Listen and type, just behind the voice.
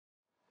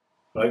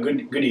Well,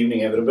 good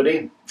evening,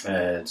 everybody.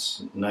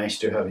 It's nice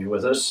to have you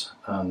with us,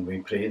 and we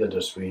pray that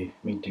as we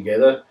meet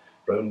together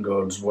around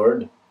God's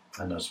Word,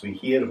 and as we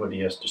hear what He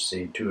has to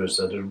say to us,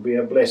 that it will be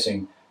a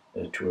blessing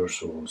to our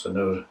souls, and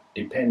our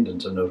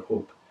dependence and our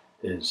hope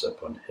is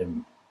upon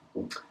Him.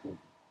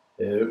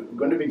 We're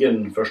going to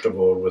begin, first of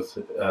all, with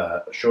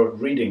a short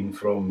reading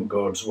from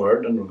God's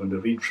Word, and we're going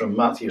to read from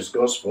Matthew's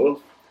Gospel,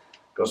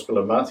 Gospel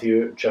of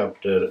Matthew,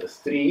 chapter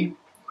 3,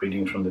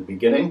 reading from the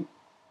beginning.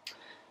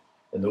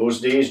 In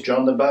those days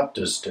John the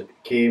Baptist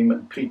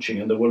came preaching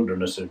in the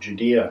wilderness of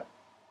Judea.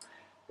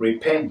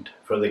 Repent,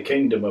 for the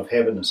kingdom of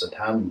heaven is at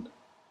hand.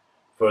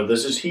 For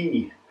this is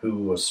he who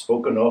was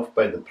spoken of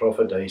by the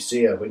prophet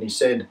Isaiah when he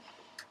said,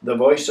 The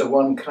voice of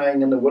one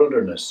crying in the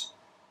wilderness,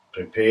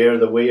 Prepare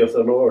the way of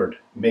the Lord,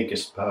 make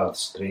his path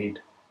straight.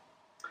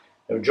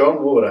 Now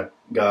John wore a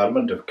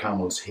garment of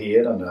camel's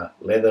hair and a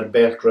leather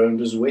belt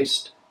round his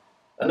waist,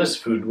 and his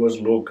food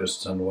was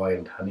locusts and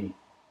wild honey.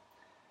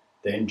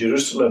 Then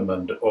Jerusalem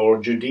and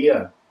all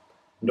Judea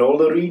and all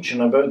the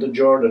region about the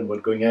Jordan were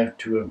going out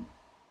to him,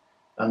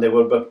 and they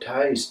were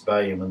baptized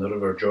by him in the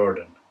river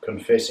Jordan,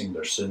 confessing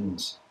their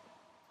sins.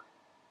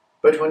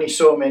 But when he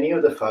saw many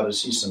of the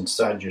Pharisees and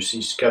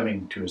Sadducees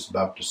coming to his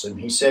baptism,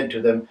 he said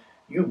to them,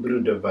 You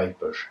brood of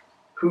vipers,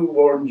 who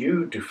warned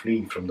you to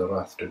flee from the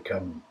wrath to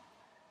come?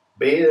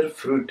 Bear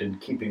fruit in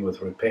keeping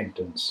with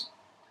repentance,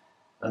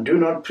 and do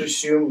not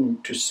presume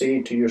to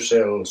say to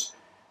yourselves,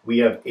 We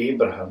have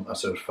Abraham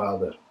as our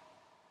father.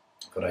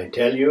 For I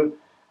tell you,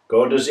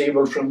 God is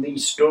able from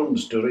these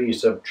stones to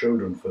raise up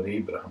children for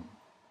Abraham.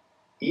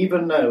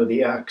 Even now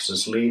the axe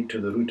is laid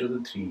to the root of the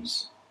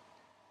trees.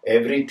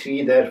 Every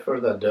tree, therefore,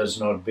 that does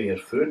not bear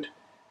fruit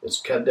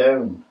is cut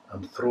down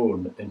and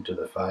thrown into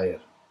the fire.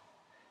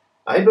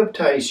 I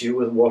baptize you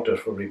with water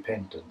for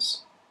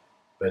repentance,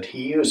 but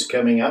he who is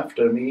coming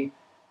after me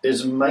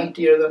is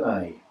mightier than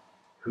I,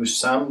 whose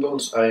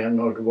sandals I am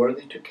not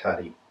worthy to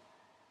carry.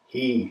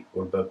 He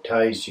will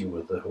baptize you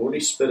with the Holy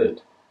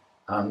Spirit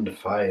and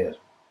fire.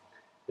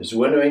 His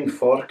winnowing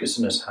fork is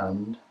in his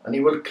hand, and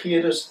he will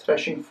clear his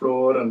threshing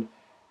floor and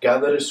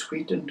gather his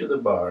wheat into the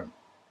barn,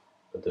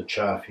 but the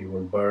chaff he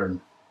will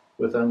burn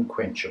with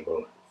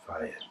unquenchable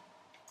fire.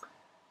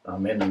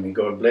 Amen, and may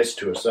God bless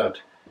to us that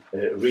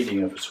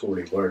reading of his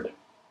holy word.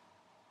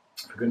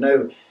 We can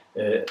now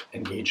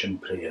engage in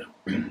prayer.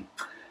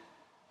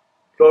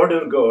 Lord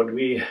our God,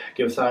 we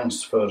give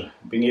thanks for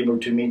being able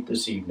to meet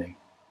this evening.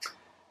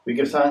 We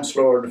give thanks,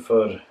 Lord,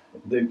 for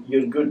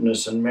your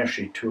goodness and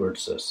mercy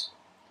towards us.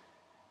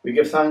 We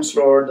give thanks,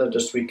 Lord, that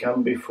as we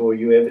come before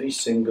you every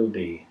single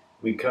day,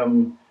 we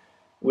come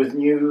with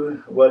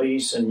new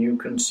worries and new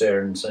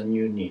concerns and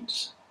new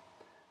needs.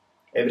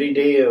 Every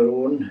day our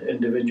own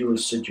individual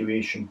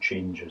situation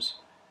changes,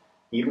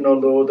 even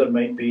although there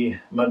might be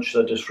much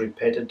that is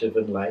repetitive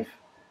in life,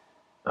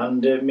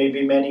 and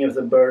maybe many of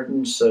the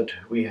burdens that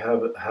we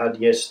have had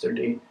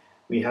yesterday,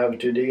 we have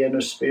today, and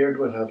are spared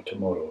will have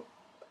tomorrow.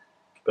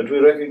 But we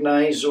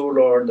recognize, O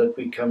Lord, that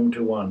we come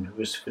to one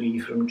who is free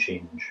from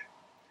change.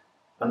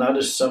 And that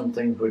is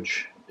something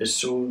which is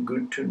so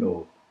good to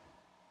know,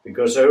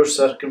 because our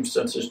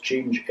circumstances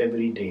change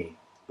every day.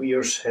 We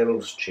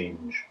ourselves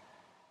change.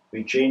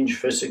 We change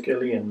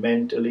physically and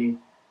mentally,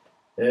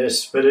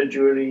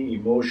 spiritually,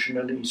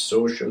 emotionally,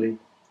 socially.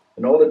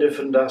 In all the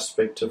different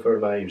aspects of our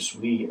lives,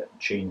 we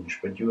change,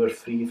 but you are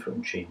free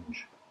from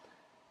change.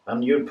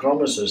 And your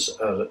promises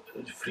are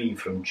free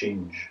from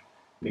change,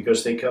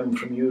 because they come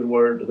from your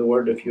word, the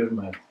word of your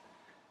mouth.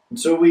 And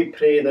so we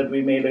pray that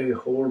we may lay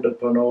hold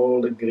upon all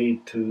the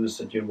great truths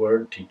that your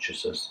word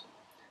teaches us,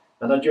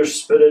 and that your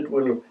Spirit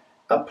will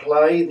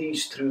apply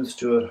these truths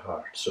to our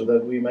hearts, so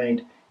that we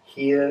might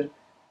hear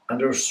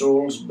and our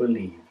souls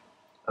believe,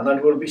 and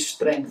that we'll be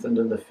strengthened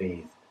in the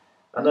faith,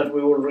 and that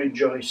we will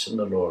rejoice in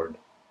the Lord.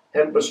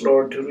 Help us,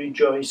 Lord, to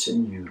rejoice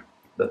in you,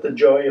 that the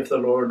joy of the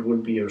Lord will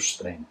be our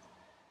strength.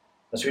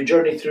 As we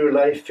journey through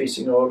life,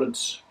 facing all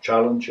its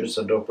challenges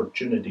and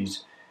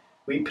opportunities,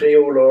 we pray,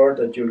 O Lord,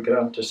 that you'll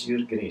grant us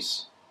your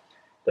grace,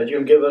 that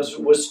you'll give us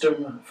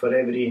wisdom for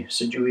every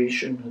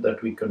situation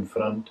that we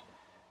confront,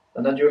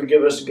 and that you'll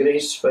give us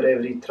grace for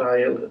every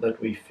trial that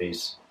we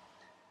face,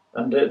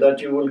 and that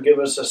you will give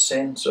us a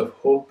sense of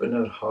hope in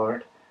our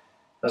heart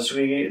as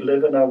we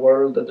live in a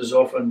world that is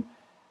often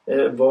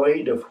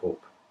void of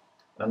hope,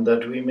 and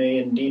that we may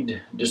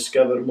indeed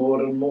discover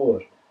more and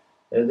more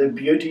the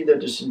beauty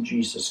that is in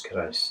Jesus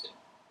Christ.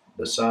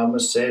 The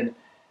psalmist said,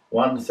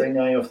 One thing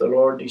I of the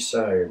Lord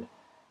desired,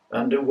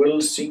 and will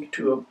seek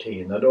to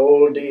obtain, that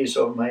all days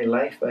of my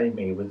life I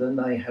may within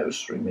thy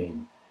house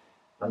remain,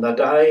 and that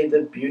I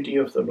the beauty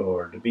of the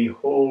Lord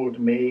behold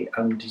may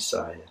and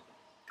desire.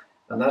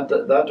 And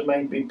that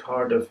might be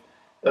part of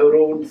our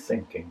own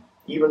thinking,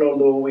 even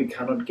although we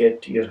cannot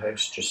get to your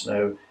house just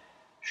now.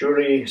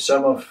 Surely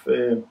some of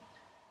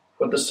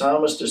what the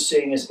psalmist is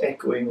saying is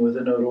echoing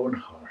within our own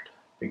heart,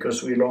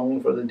 because we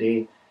long for the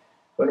day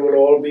when we'll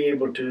all be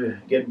able to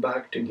get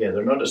back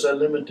together, not as a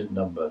limited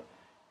number,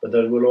 but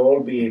that we'll all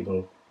be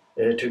able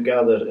to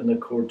gather in the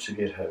courts of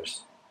your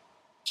house.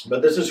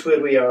 But this is where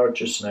we are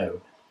just now.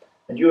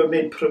 and you have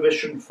made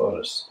provision for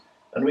us.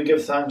 And we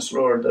give thanks,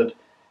 Lord, that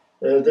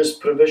this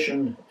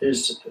provision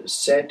is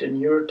set in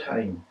your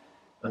time,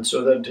 and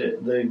so that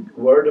the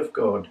word of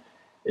God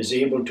is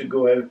able to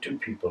go out to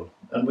people.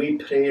 And we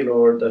pray,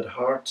 Lord, that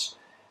hearts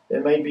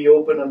might be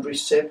open and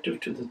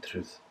receptive to the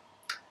truth.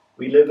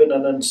 We live in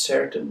an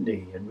uncertain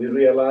day, and we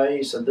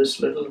realize that this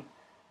little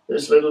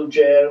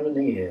germ in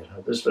the air,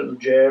 this little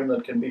germ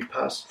that can be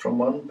passed from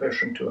one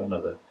person to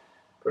another,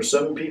 for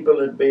some people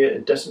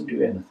it doesn't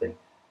do anything,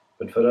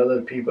 but for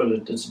other people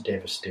it is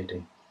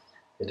devastating.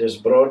 It has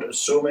brought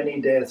so many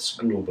deaths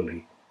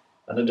globally,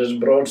 and it has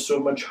brought so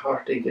much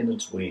heartache in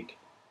its wake.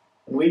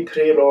 And we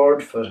pray,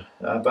 Lord, for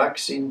a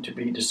vaccine to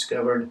be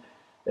discovered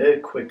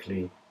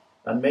quickly,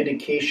 and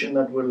medication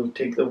that will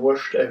take the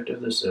worst out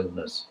of this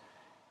illness.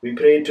 We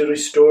pray to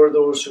restore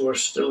those who are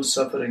still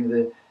suffering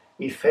the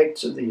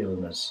effects of the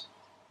illness.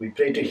 We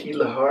pray to heal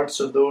the hearts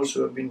of those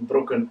who have been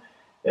broken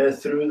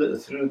through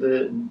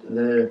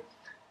the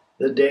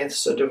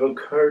deaths that have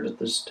occurred at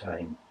this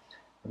time.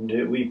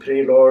 And we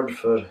pray, Lord,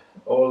 for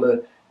all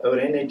our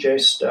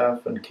NHS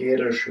staff and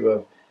carers who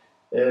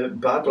have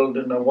battled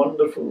in a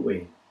wonderful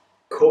way,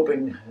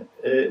 coping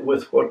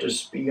with what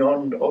is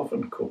beyond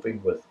often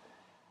coping with.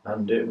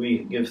 And we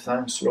give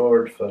thanks,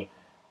 Lord, for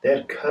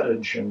their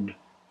courage and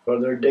for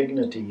their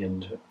dignity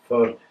and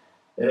for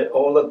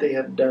all that they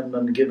have done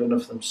and given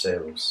of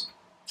themselves.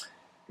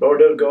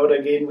 Lord our God,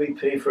 again we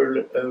pray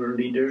for our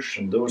leaders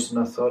and those in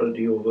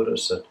authority over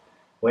us at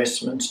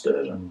Westminster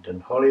and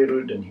in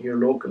Holyrood and here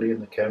locally in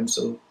the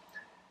council.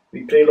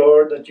 We pray,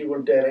 Lord, that you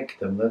will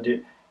direct them, that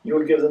you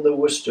will give them the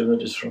wisdom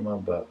that is from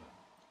above.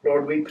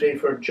 Lord, we pray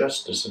for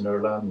justice in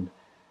our land,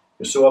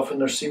 because so often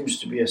there seems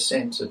to be a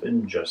sense of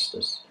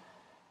injustice.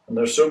 And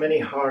there are so many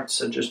hearts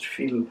that just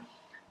feel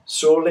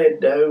so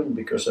let down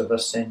because of a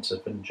sense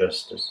of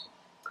injustice.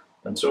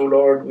 And so,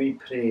 Lord, we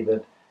pray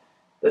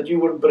that you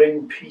will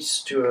bring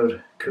peace to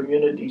our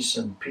communities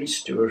and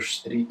peace to our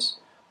streets,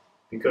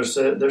 because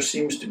there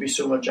seems to be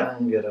so much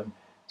anger and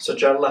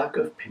such a lack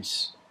of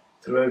peace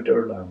throughout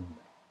our land.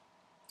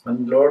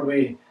 And Lord,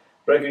 we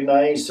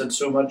recognize that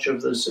so much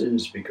of this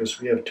is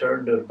because we have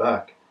turned our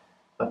back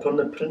upon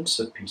the Prince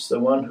of Peace, the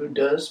one who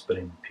does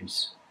bring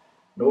peace.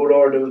 No,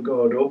 Lord our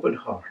God, open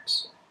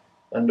hearts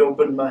and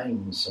open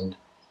minds, and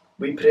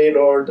we pray,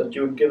 Lord, that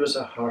you would give us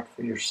a heart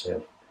for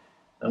yourself.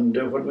 And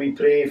when we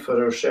pray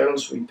for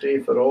ourselves, we pray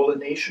for all the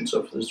nations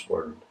of this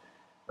world,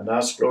 and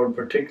ask, Lord,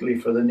 particularly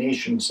for the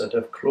nations that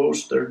have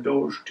closed their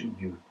doors to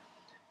you,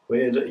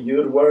 where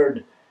your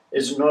word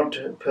is not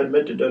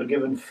permitted or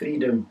given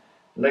freedom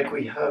like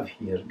we have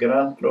here.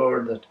 Grant,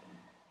 Lord, that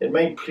it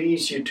might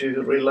please you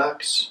to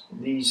relax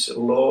these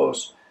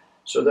laws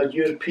so that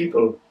your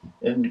people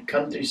in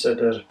countries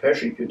that are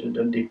persecuted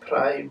and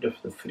deprived of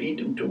the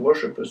freedom to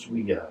worship as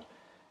we are,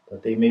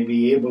 that they may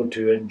be able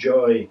to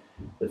enjoy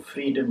the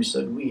freedoms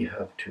that we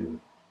have too.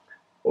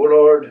 O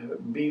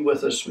Lord, be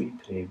with us, we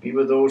pray. Be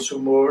with those who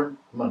mourn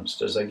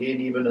amongst us.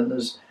 Again, even in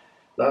this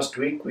last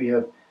week, we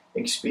have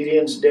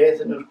experienced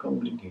death in our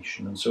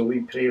congregation. And so we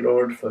pray,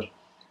 Lord, for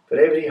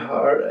every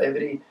heart,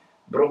 every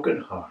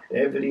broken heart,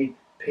 every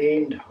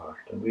pained heart.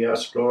 And we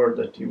ask, Lord,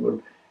 that you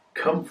will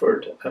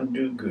comfort and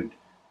do good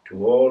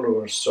to all who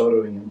are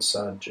sorrowing and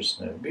sad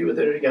just now. Be with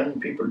our young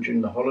people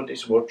during the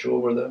holidays. Watch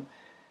over them.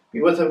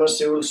 Be with them as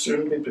they will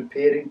soon be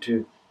preparing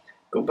to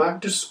go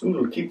back to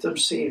school. Keep them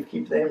safe,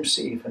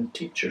 and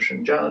teachers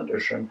and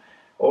janitors and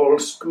all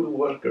school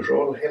workers,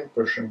 all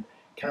helpers and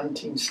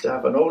canteen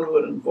staff and all who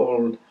are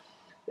involved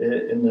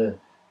in the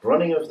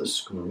running of the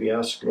school. We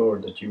ask,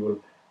 Lord, that you will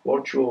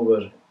watch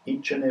over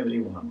each and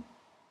every one.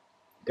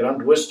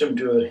 Grant wisdom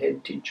to our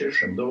head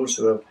teachers and those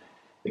who have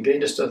the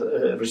greatest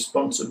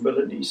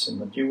responsibilities, and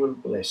that you will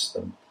bless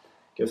them.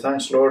 Give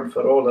thanks, Lord,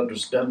 for all that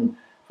was done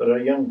for our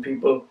young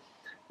people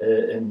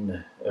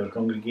in our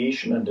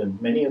congregation and in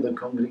many other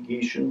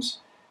congregations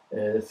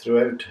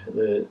throughout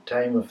the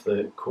time of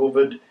the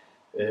COVID,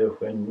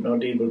 when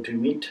not able to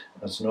meet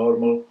as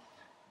normal.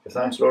 Give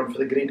thanks, Lord, for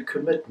the great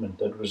commitment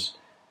that was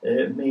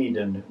made,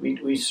 and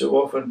we so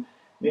often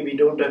maybe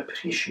don't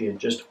appreciate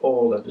just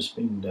all that is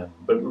being done.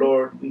 But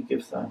Lord, we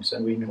give thanks,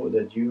 and we know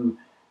that you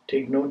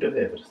take note of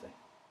everything.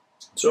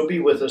 So be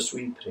with us,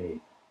 we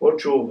pray.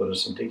 Watch over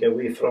us and take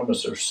away from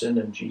us our sin.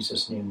 In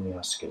Jesus' name we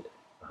ask it.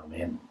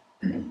 Amen.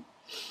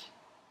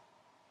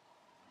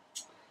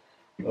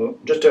 Well,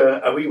 just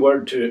a wee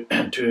word to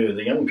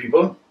the young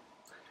people.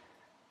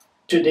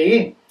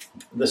 Today,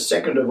 the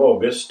 2nd of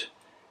August,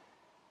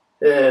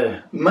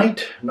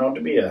 might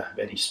not be a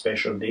very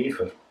special day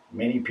for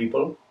many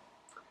people,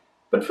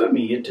 but for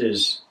me it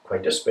is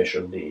quite a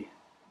special day,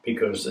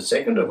 because the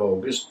 2nd of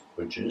August,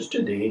 which is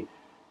today,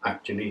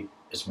 actually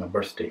is my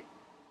birthday.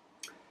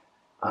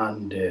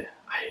 And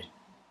I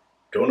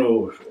don't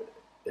know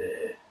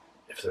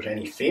if there are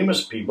any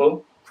famous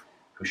people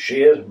who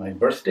share my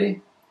birthday,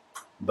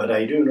 but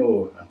I do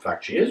know, in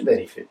fact, she is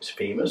very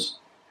famous.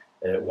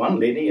 One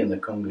lady in the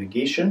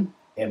congregation,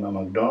 Emma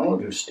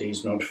MacDonald, who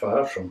stays not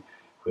far from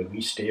where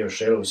we stay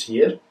ourselves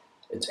here,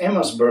 it's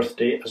Emma's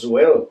birthday as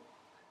well.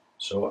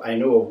 So I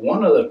know of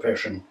one other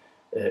person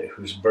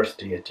whose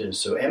birthday it is.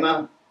 So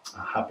Emma,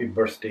 a happy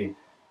birthday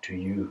to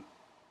you.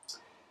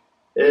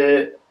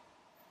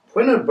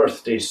 When our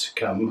birthdays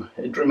come,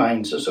 it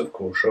reminds us, of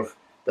course, of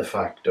the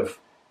fact of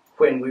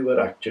when we were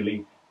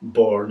actually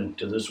born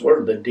into this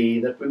world, the day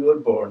that we were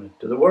born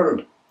into the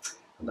world.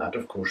 And that,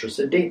 of course, is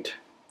the date.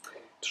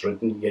 It's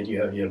written,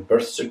 you have your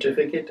birth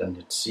certificate, and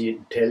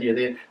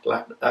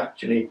it'll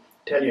actually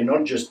tell you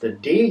not just the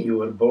day you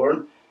were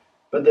born,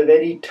 but the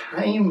very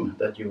time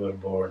that you were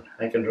born.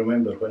 I can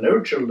remember when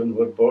our children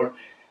were born.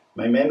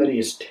 My memory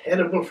is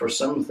terrible for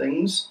some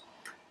things.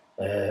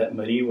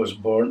 Marie was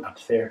born at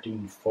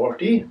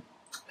 13:40,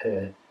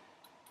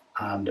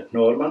 and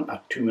Norman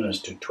at 2 minutes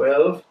to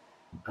 12,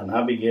 and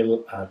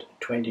Abigail at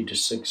 20 to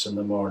 6 in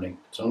the morning.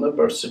 It's on the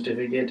birth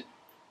certificate,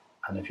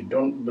 and if you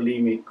don't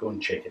believe me, go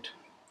and check it.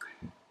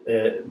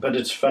 But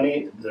it's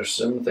funny, there's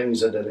some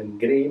things that are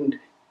ingrained,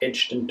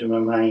 etched into my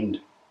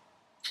mind.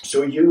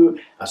 So you,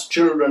 as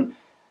children,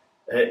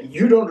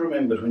 you don't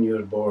remember when you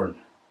were born,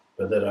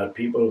 but there are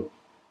people,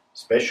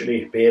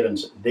 especially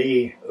parents,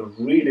 they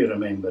really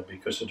remember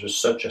because it was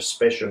such a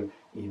special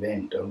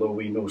event, although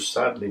we know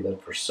sadly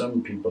that for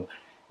some people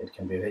it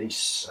can be very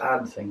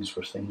sad things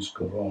where things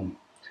go wrong.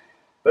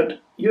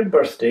 But your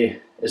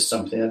birthday is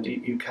something that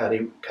you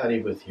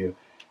carry with you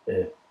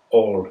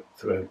all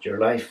throughout your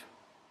life.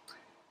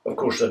 Of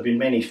course, there have been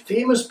many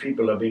famous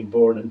people have been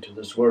born into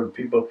this world.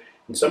 People,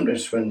 and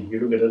sometimes when you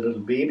look at a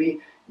little baby,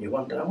 you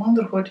wonder, I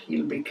wonder what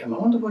he'll become, I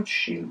wonder what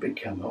she'll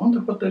become, I wonder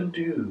what they'll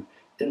do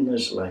in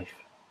this life.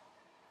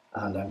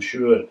 And I'm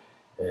sure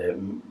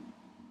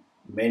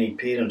many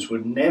parents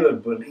would never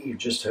believe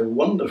just how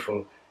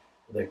wonderful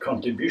the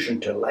contribution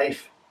to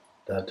life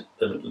that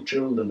the little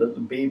children, the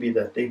little baby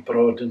that they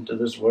brought into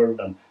this world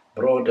and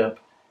brought up,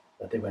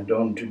 that they went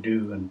on to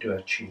do and to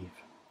achieve.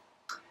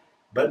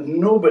 But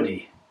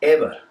nobody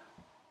ever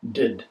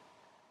did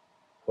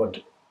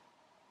what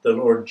the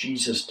Lord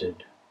Jesus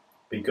did,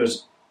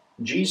 because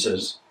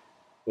Jesus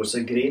was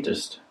the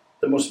greatest,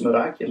 the most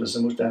miraculous,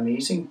 the most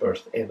amazing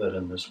birth ever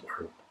in this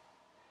world.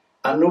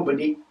 And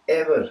nobody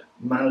ever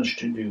managed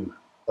to do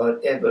or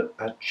ever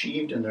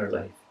achieved in their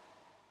life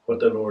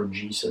what the Lord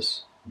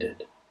Jesus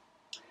did.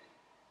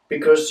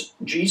 Because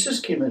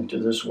Jesus came into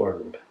this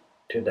world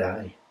to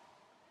die.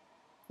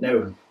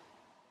 Now,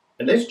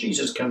 unless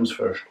Jesus comes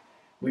first,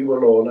 we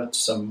will all at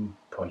some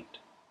point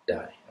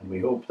die. And we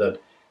hope that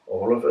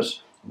all of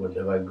us will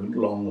live a good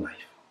long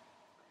life.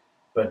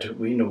 But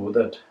we know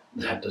that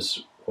that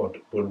is what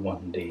will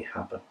one day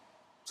happen,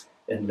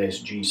 unless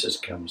Jesus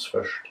comes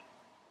first.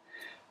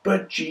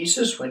 But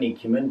Jesus, when he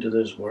came into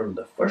this world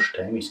the first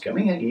time, he's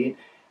coming again.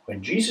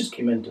 When Jesus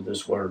came into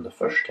this world the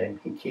first time,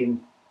 he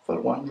came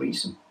for one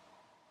reason.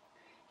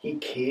 He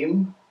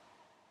came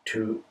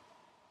to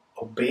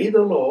obey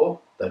the law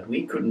that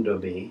we couldn't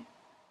obey,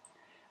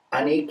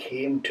 and he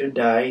came to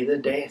die the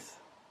death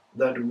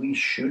that we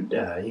should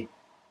die,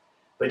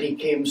 but he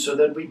came so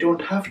that we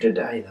don't have to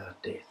die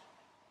that death,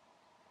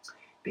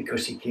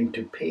 because he came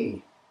to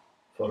pay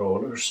for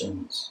all our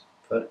sins,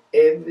 for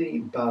every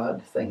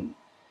bad thing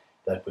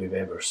that we've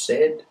ever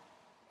said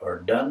or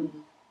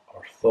done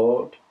or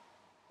thought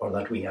or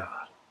that we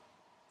are.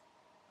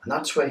 And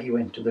that's why he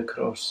went to the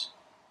cross.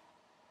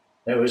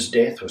 Now his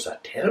death was a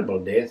terrible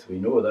death, we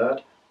know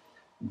that,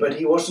 but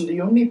he wasn't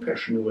the only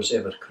person who was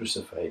ever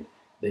crucified.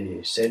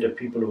 They said of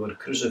people who were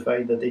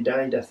crucified that they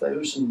died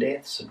 1,000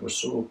 deaths. It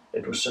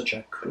was such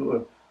a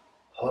cruel,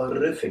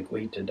 horrific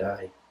way to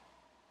die.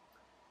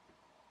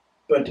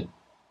 But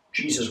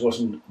Jesus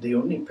wasn't the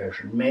only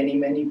person. Many,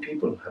 many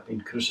people have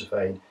been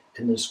crucified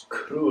in this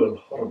cruel,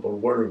 horrible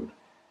world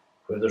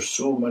where there's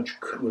so much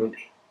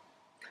cruelty.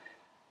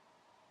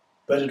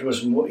 But it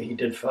was more, he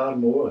did far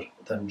more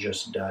than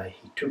just die.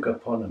 He took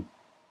upon him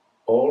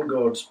all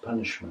God's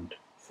punishment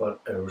for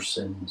our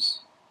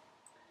sins.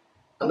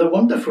 And the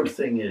wonderful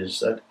thing is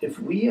that if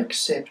we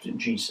accept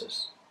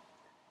Jesus,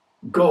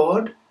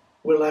 God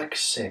will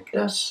accept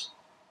us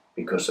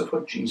because of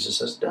what Jesus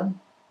has done.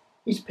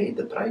 He's paid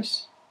the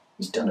price.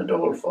 He's done it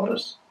all for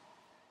us.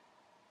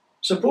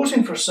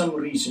 Supposing for some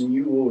reason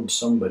you owed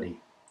somebody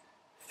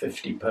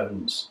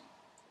 £50,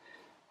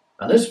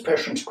 and this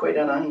person's quite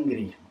an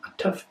angry, a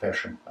tough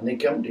person, and they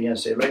come to you and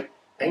say, right,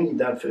 I need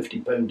that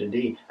 £50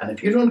 today, and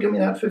if you don't give me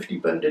that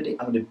 £50 today,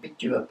 I'm going to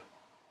beat you up.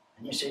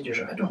 And you say to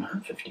yourself, I don't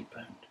have £50.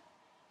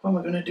 What am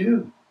I going to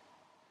do?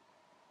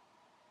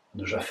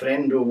 And there's a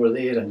friend over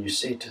there, and you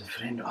say to the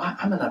friend,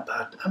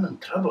 I'm in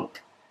trouble,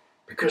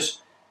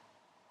 because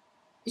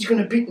he's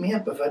going to beat me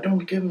up if I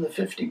don't give him the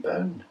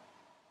 £50.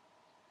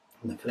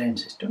 And the friend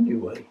says, don't you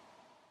worry.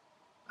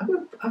 I've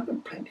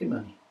got plenty of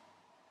money.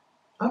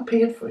 I'll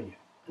pay it for you.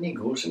 And he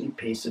goes and he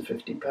pays the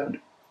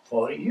 £50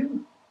 for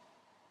you.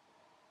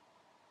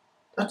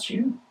 That's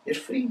you. You're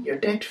free. You're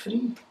debt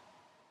free.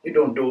 You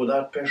don't owe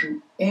that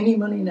person any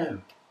money now,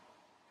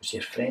 because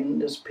your friend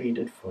has paid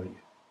it for you.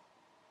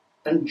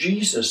 And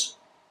Jesus,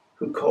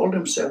 who called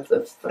himself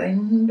the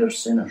friend of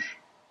sinners,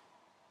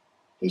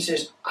 he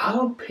says,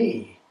 I'll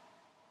pay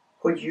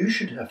what you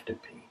should have to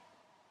pay.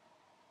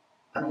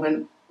 And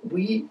when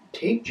we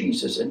take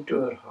Jesus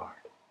into our heart,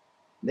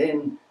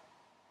 then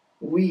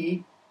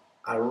we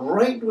are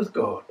right with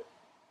God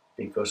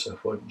because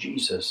of what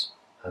Jesus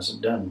has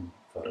done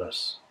for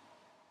us.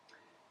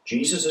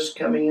 Jesus'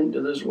 coming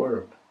into this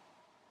world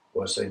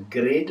was the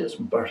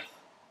greatest birth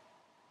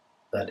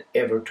that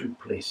ever took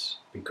place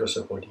because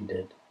of what he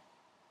did.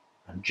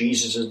 And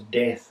Jesus'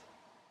 death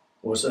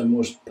was the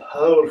most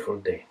powerful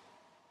death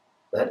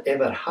that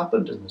ever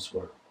happened in this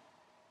world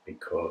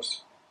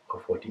because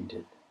of what he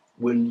did.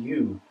 Will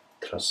you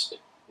trust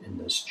in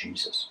this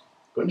Jesus?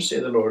 I'm going to say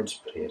the Lord's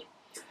Prayer.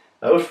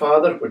 Our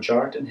Father, which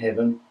art in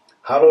heaven,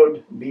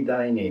 hallowed be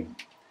thy name.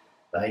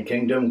 Thy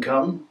kingdom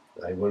come,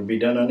 thy will be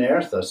done on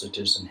earth as it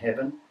is in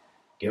heaven.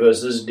 Give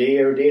us this day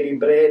our daily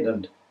bread,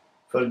 and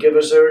forgive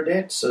us our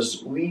debts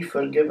as we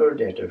forgive our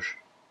debtors.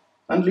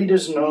 And lead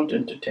us not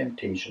into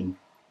temptation,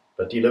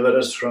 but deliver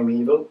us from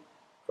evil.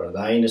 For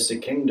thine is the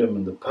kingdom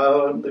and the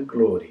power and the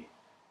glory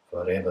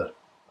forever.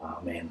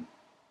 Amen.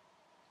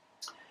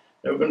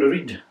 Now we're going to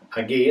read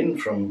again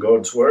from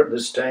God's Word,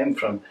 this time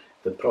from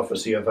the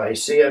prophecy of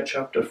Isaiah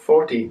chapter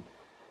 40.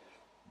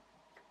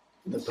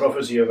 The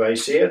prophecy of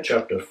Isaiah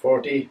chapter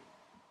 40,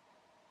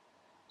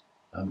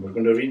 and we're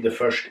going to read the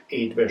first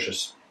 8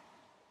 verses.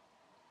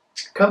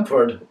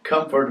 Comfort,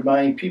 comfort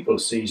my people,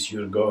 says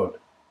your God.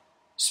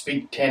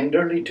 Speak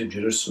tenderly to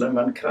Jerusalem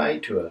and cry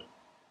to her,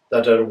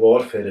 that her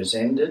warfare is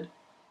ended,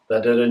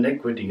 that her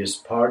iniquity is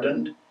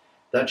pardoned,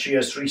 that she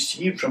has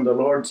received from the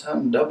Lord's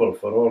hand double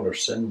for all her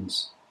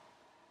sins.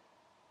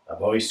 A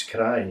voice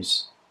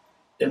cries,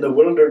 in the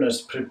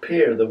wilderness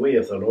prepare the way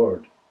of the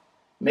Lord.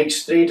 Make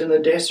straight in the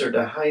desert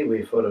a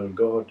highway for our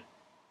God.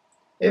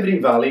 Every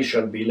valley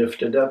shall be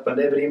lifted up, and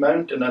every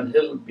mountain and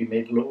hill be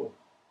made low.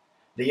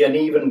 The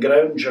uneven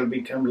ground shall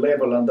become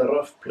level, and the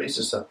rough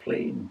places a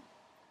plain.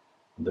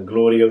 The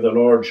glory of the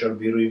Lord shall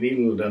be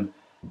revealed, and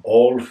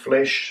all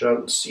flesh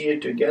shall see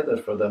it together,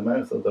 for the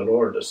mouth of the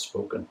Lord has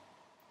spoken.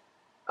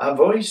 A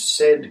voice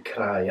said,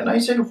 cry, and I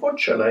said, what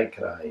shall I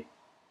cry?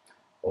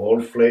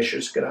 All flesh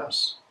is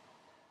grass,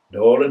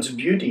 and all its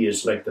beauty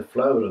is like the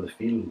flower of the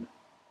field.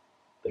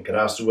 The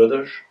grass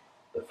withers,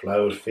 the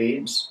flower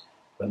fades,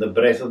 when the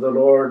breath of the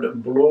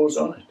Lord blows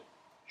on it.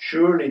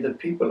 Surely the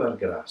people are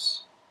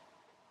grass.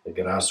 The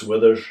grass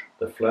withers,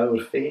 the flower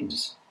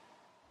fades,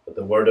 but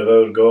the word of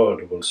our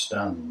God will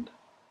stand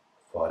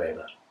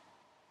forever.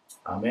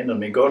 Amen. And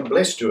may God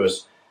bless to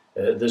us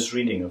this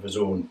reading of his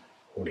own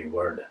holy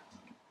word.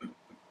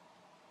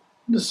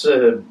 Let's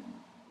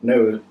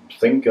now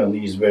think on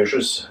these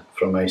verses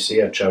from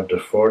Isaiah chapter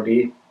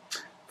 40,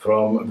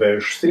 from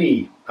verse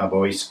 3. A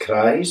voice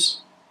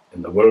cries,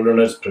 in the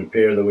wilderness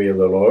prepare the way of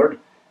the Lord,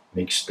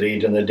 make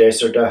straight in the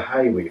desert a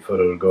highway for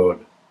our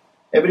God.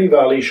 Every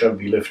valley shall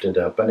be lifted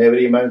up, and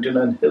every mountain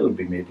and hill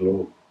be made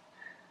low.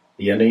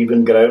 The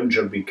uneven ground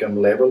shall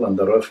become level, and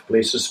the rough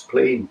places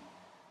plain.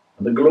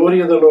 And the glory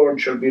of the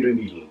Lord shall be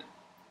revealed,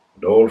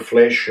 and all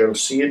flesh shall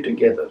see it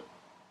together,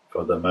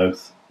 for the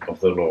mouth of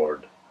the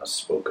Lord has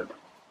spoken.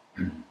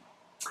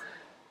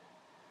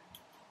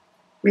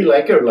 We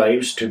like our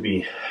lives to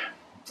be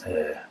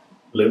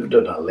lived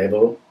on a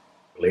level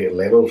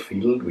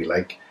field. We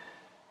like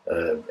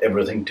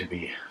everything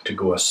to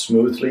go as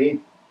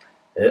smoothly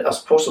as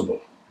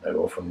possible. Now,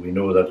 often we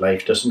know that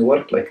life doesn't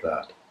work like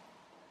that.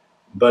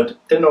 But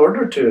in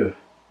order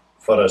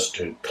for us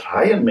to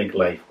try and make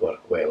life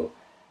work well,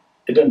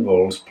 it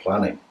involves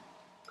planning.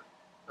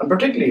 And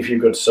particularly if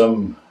you've got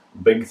some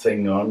big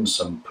thing on,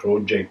 some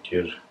project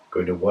you're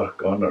going to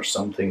work on, or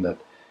something that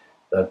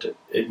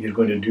you're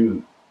going to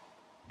do,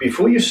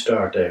 before you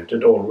start out,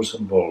 it always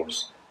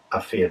involves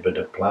a fair bit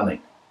of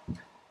planning.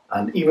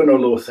 And even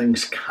although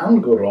things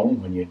can go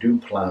wrong when you do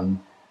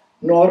plan,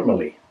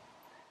 normally,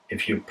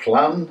 if you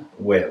plan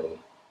well,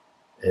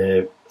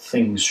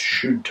 things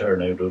should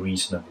turn out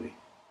reasonably.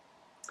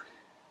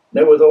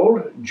 Now, with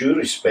all due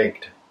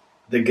respect,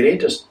 the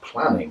greatest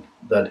planning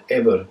that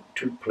ever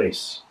took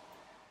place,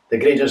 the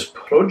greatest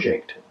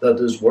project that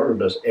this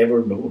world has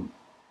ever known,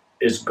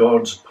 is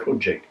God's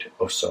project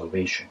of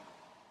salvation.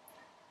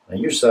 I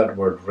use that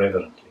word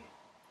reverently,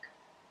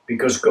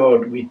 because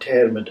we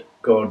term it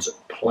God's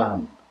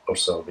plan of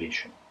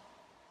salvation.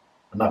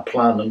 And that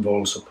plan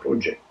involves a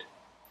project.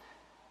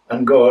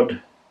 And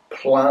God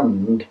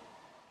planned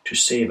to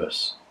save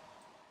us.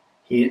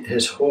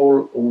 His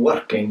whole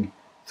working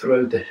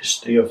throughout the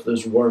history of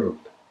this world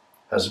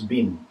has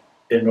been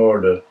in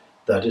order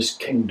that his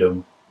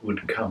kingdom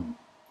would come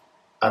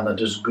and that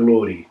his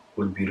glory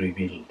would be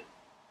revealed.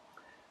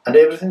 And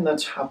everything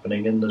that's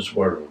happening in this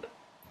world,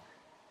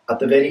 at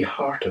the very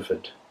heart of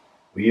it,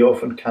 we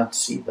often can't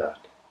see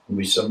that. And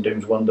we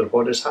sometimes wonder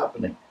what is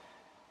happening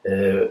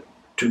to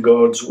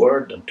God's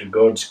word and to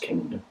God's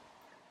kingdom.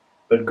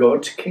 But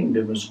God's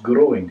kingdom is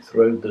growing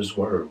throughout this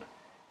world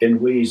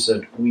in ways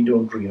that we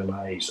don't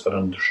realize or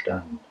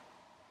understand.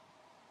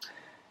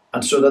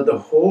 And so that the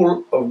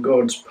whole of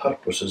God's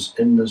purposes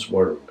in this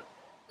world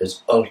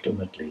is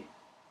ultimately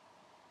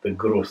the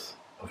growth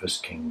of his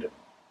kingdom.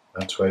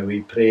 That's why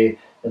we pray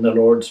in the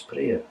Lord's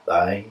Prayer,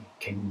 thy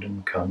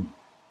kingdom come.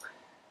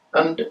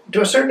 And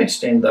to a certain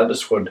extent, that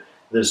is what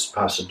this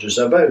passage is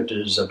about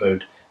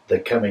the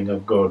coming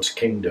of God's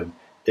kingdom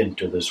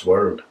into this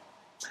world.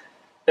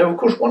 Now, of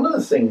course, one of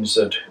the things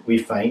that we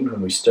find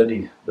when we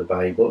study the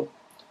Bible,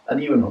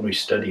 and even when we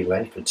study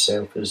life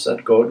itself, is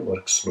that God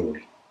works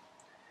slowly.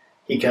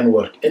 He can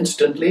work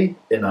instantly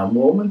in a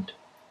moment,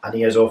 and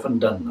he has often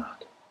done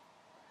that.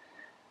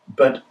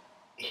 But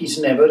he's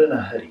never in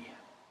a hurry,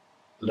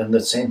 in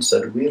the sense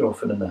that we're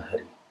often in a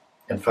hurry.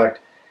 In fact,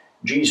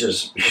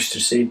 Jesus used to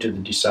say to the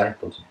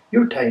disciples,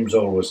 your time's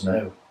always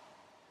now.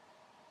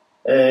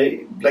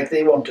 Like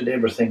they wanted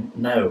everything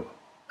now.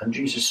 And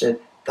Jesus said,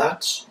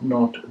 that's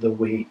not the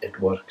way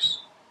it works.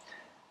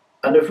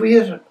 And if we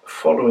are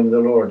following the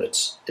Lord,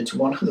 it's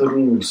one of the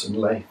rules in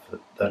life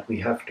that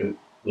we have to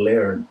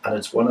learn. And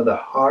it's one of the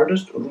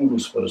hardest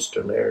rules for us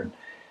to learn.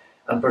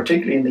 And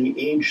particularly in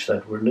the age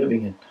that we're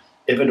living in.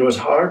 If it was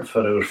hard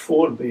for our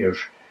forebears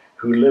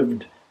who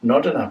lived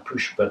not in a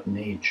push-button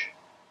age,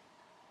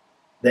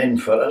 then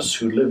for us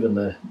who live in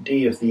the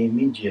day of the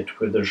immediate,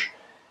 where there's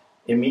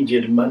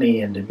immediate money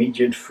and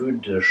immediate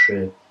food,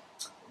 there's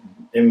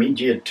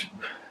immediate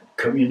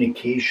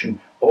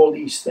communication, all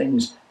these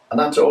things, and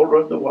that's all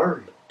around the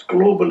world. It's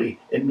globally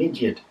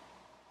immediate.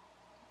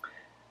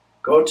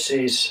 God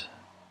says,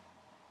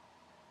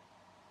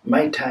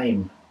 my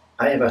time,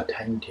 I have a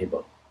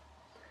timetable.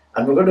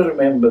 And we're going to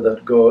remember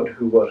that God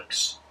who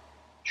works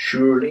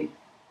surely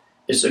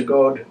is a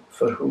God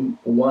for whom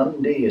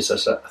one day is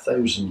as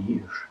 1,000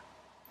 years.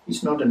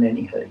 He's not in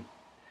any hurry.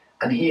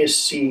 And he is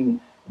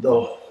seeing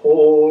the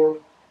whole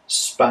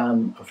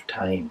span of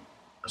time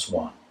as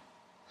one.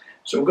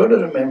 So we've got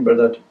to remember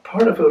that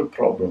part of our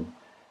problem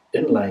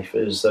in life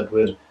is that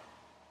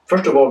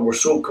first of all, we're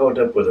so caught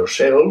up with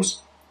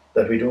ourselves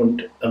that we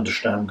don't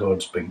understand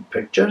God's big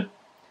picture.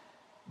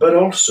 But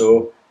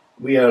also,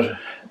 we are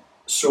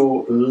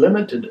so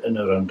limited in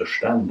our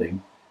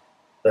understanding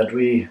that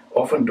we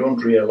often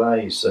don't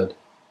realize that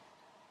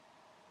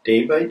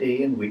day by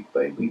day and week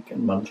by week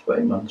and month by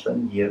month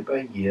and year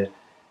by year,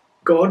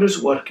 God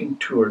is working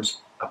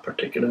towards a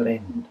particular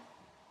end.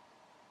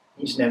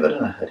 He's never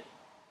in a hurry.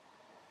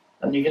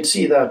 And you can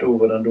see that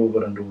over and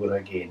over and over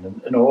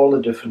again in all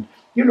the different...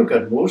 You look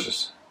at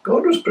Moses.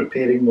 God was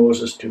preparing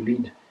Moses to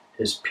lead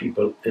his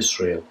people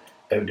Israel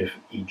out of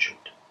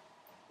Egypt.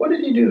 What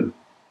did he do?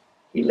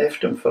 He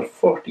left him for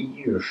 40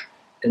 years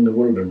in the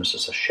wilderness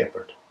as a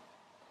shepherd,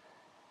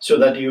 so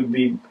that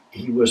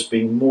he was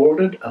being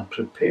molded and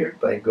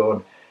prepared by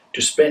God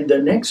to spend the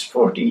next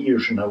 40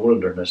 years in a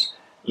wilderness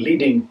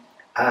leading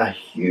a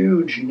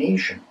huge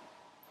nation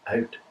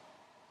out.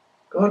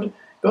 God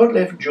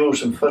left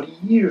Joseph for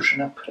years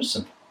in a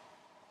prison,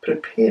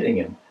 preparing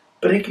him,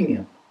 breaking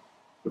him,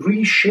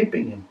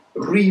 reshaping him,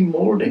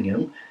 remolding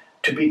him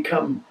to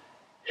become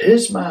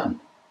his man,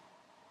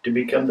 to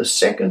become the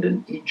second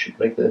in Egypt,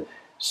 like the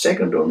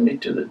second only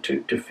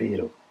to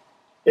Pharaoh,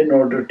 in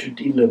order to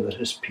deliver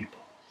his people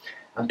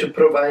and to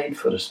provide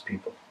for his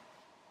people.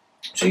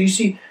 So you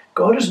see,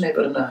 God is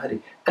never in a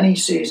hurry. And he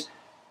says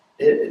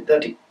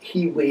that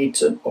he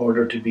waits in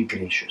order to be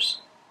gracious,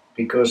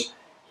 because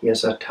he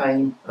has a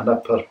time and a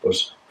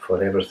purpose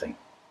for everything.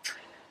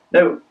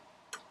 Now,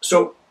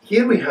 so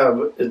here we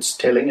have, it's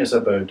telling us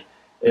about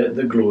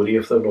the glory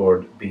of the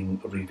Lord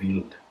being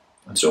revealed.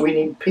 And so we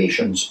need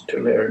patience to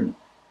learn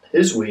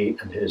his way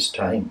and his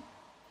time.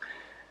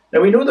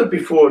 Now we know that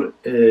before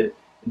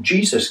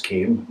Jesus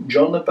came,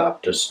 John the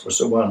Baptist was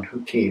the one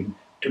who came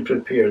to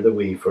prepare the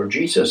way for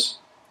Jesus.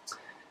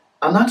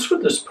 And that's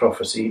what this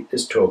prophecy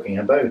is talking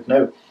about.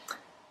 Now,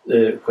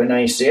 when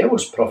Isaiah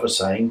was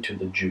prophesying to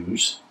the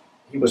Jews,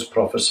 he was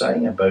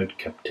prophesying about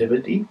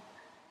captivity.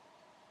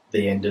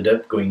 They ended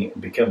up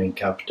becoming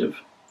captive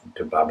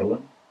to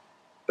Babylon.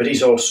 But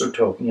he's also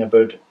talking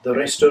about the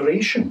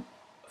restoration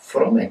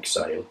from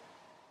exile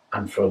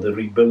and for the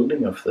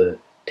rebuilding of the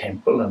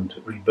temple and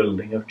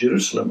rebuilding of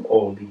Jerusalem,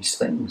 all these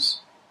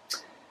things.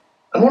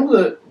 And one of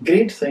the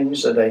great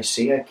things that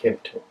Isaiah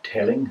kept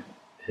telling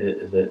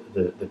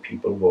the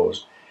people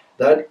was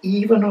that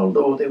even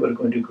although they were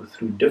going to go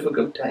through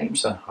difficult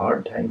times and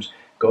hard times,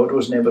 God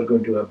was never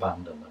going to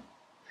abandon them.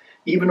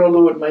 Even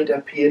although it might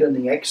appear in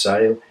the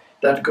exile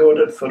that God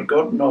had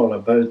forgotten all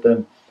about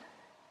them,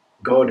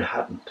 God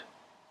hadn't.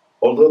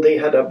 Although they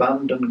had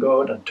abandoned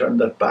God and turned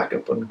their back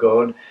upon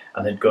God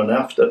and had gone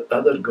after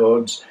other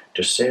gods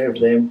to serve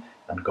them,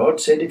 and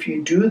God said, if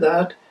you do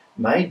that,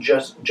 my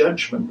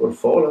judgment will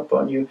fall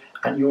upon you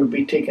and you will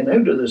be taken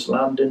out of this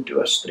land into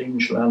a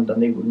strange land.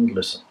 And they wouldn't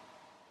listen.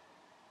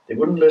 They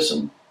wouldn't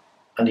listen,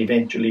 and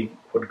eventually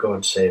what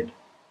God said,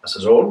 as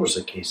is always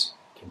the case,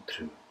 came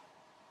true.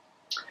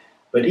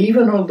 But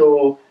even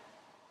although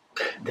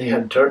they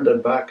had turned their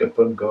back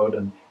upon God,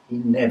 and he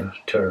never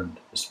turned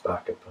his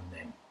back upon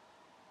them.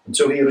 And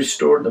so he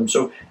restored them.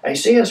 So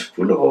Isaiah is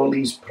full of all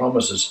these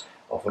promises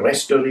of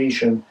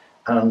restoration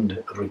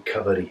and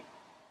recovery.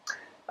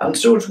 And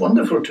so it's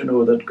wonderful to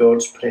know that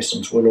God's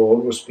presence will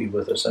always be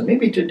with us. And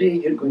maybe today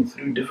you're going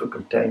through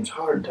difficult times,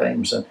 hard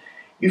times, and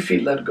you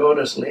feel that God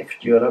has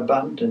left you or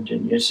abandoned you,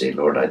 and you say,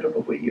 Lord, I don't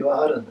know where you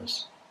are in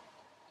this.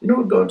 You know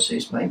what God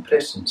says? My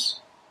presence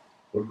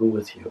will go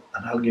with you,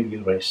 and I'll give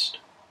you rest.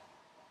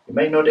 You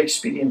might not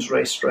experience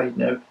rest right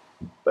now,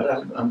 but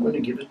I'm going to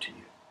give it to you.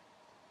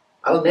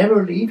 I'll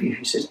never leave you.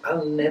 He says,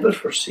 I'll never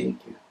forsake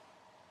you.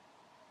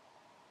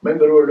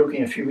 Remember we were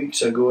looking a few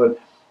weeks ago at,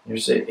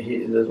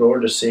 the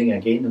Lord is saying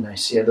again in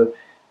Isaiah,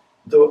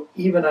 though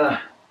even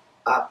a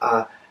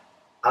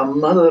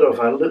mother of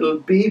a little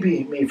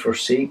baby may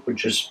forsake,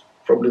 which is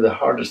probably the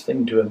hardest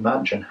thing to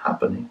imagine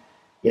happening,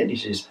 yet he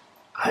says,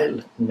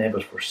 I'll never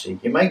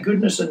forsake you. My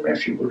goodness and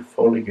mercy will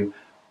follow you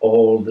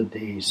all the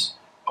days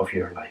of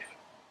your life.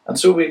 And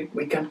so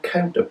we can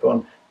count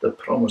upon the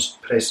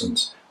promised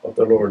presence of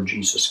the Lord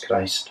Jesus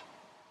Christ.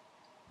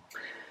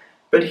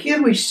 But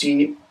here we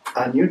see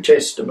a New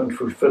Testament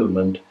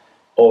fulfillment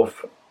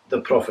of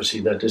the prophecy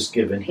that is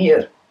given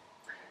here.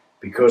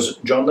 Because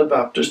John the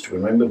Baptist,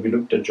 remember we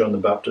looked at John the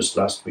Baptist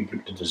last week,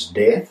 looked at his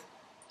death.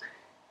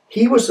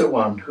 He was the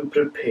one who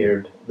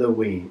prepared the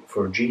way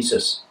for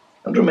Jesus.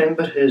 And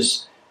remember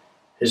his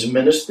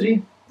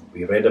ministry,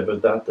 we read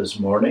about that this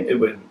morning,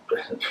 we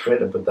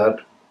read about that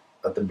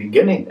at the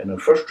beginning in our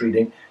first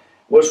reading,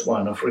 was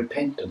one of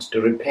repentance,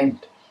 to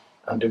repent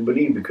and to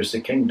believe because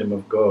the kingdom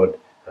of God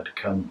had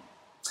come.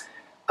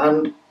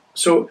 And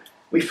so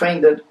we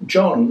find that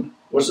John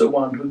was the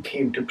one who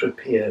came to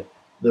prepare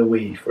the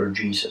way for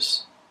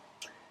Jesus.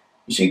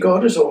 You see,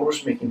 God is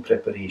always making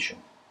preparation.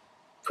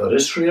 For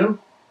Israel,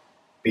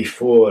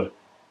 before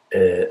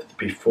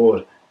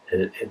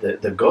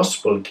the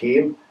gospel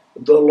came,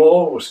 the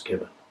law was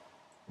given.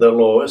 The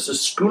law is the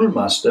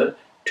schoolmaster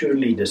to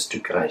lead us to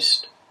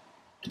Christ.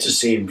 It's the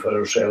same for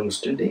ourselves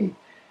today.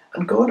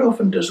 And God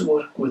often does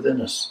work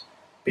within us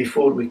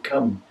before we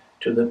come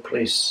to the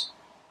place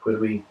where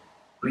we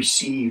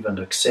receive and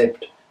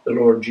accept the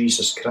Lord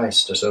Jesus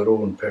Christ as our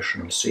own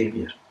personal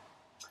Saviour.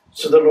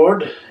 So the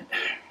Lord,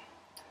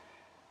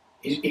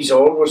 He's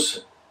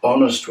always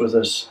honest with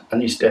us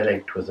and He's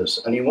direct with us.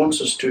 And He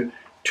wants us to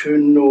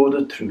know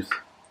the truth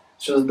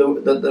so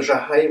that there's a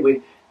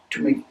highway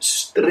to make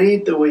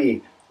straight the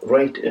way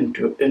right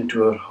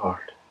into our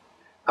heart.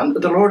 And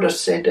the Lord has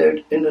set out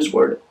in His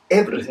Word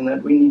everything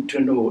that we need to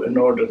know in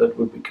order that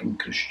we become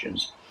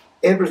Christians.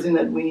 Everything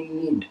that we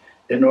need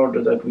in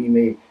order that we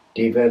may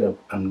develop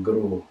and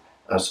grow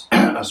as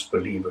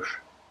believers.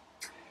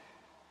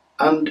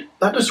 And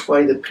that is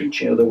why the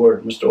preaching of the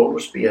Word must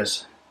always be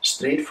as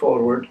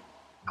straightforward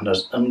and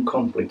as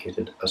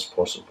uncomplicated as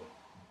possible.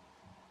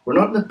 We're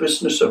not in the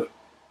business of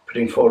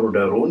putting forward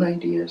our own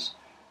ideas.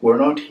 We're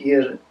not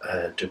here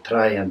to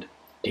try and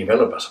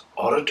develop as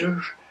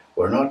orators.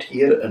 We're not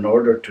here in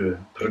order to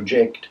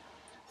project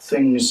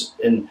things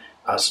in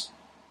as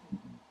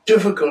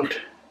difficult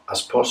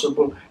as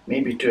possible,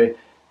 maybe to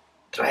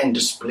try and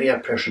display a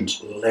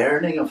person's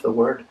learning of the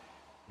Word.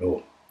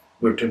 No,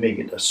 we're to make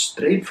it as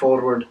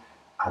straightforward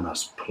and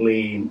as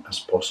plain as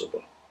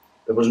possible.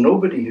 There was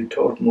nobody who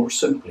taught more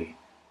simply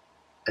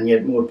and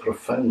yet more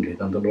profoundly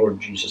than the Lord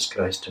Jesus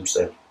Christ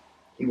Himself.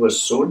 He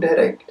was so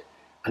direct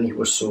and He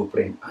was so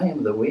plain. I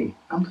am the way,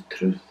 I'm the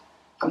truth,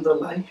 I'm the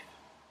life.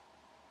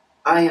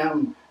 I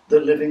am the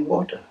living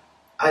water.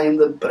 I am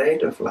the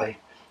bread of life.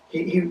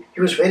 He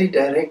was very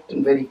direct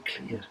and very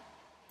clear.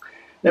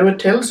 Now it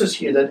tells us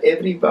here that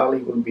every valley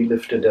will be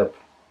lifted up.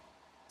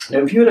 Now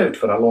if you're out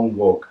for a long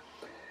walk,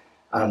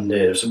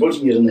 and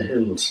supposing you're in the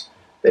hills,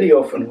 very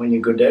often when you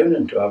go down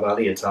into a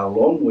valley, it's a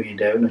long way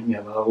down and you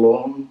have a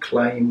long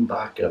climb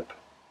back up.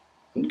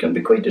 It can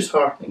be quite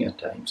disheartening at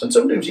times. And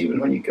sometimes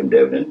even when you come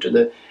down into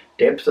the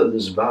depth of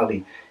this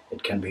valley,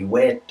 it can be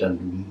wet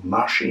and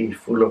marshy,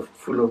 full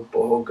of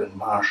bog and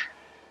marsh.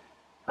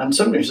 And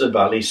sometimes the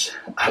valleys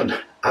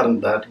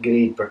aren't that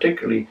great,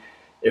 particularly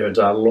if it's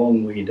a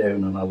long way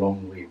down and a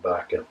long way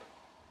back up.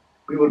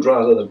 We would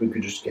rather that we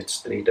could just get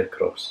straight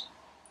across.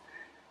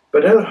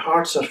 But our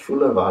hearts are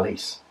full of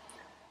valleys,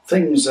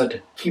 things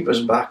that keep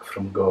us back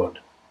from God.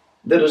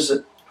 There is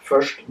a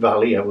first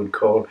valley I would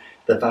call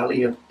the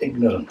valley of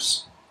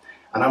ignorance.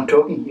 And I'm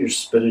talking here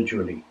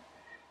spiritually,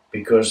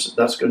 because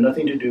that's got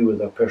nothing to do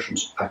with a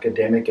person's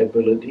academic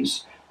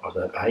abilities or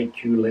their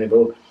IQ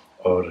level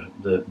or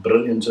the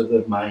brilliance of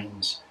their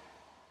minds.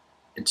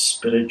 It's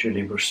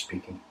spiritually we're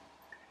speaking.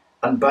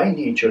 And by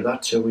nature,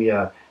 that's how we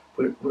are.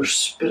 We're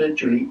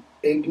spiritually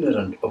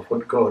ignorant of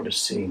what God is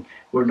saying.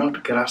 We're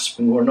not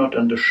grasping, we're not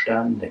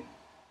understanding.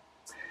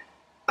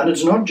 And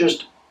it's not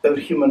just our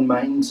human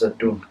minds that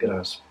don't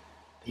grasp.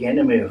 The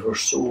enemy of our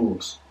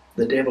souls,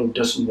 the devil,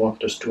 doesn't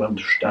want us to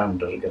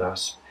understand or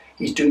grasp.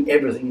 He's doing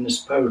everything in his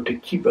power to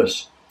keep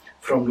us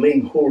from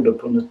laying hold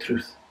upon the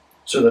truth,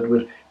 so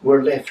that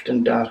we're left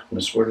in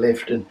darkness, we're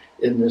left in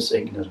this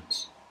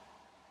ignorance.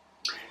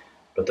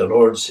 But the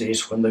Lord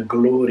says, when the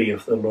glory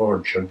of the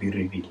Lord shall be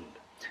revealed.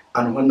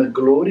 And when the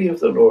glory of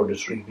the Lord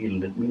is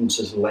revealed, it means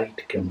His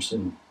light comes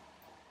in.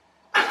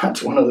 And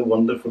that's one of the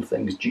wonderful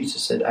things.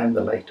 Jesus said, I'm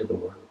the light of the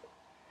world.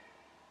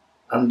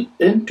 And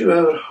into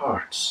our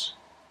hearts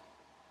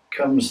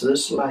comes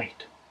this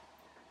light,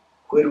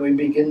 where we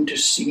begin to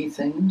see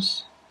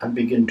things and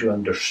begin to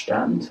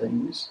understand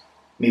things,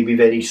 maybe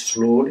very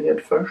slowly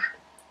at first,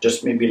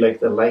 just maybe like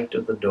the light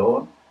of the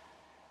dawn,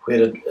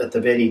 where at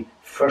the very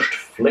first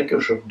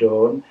flickers of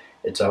dawn,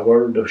 It's a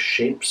world of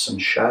shapes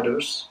and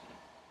shadows.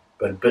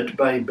 But bit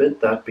by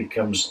bit that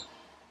becomes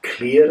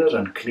clearer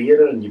and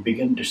clearer, and you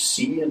begin to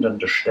see and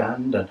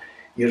understand, and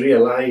you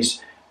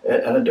realise,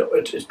 and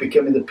it's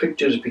becoming, the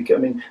picture is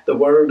becoming, the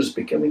world is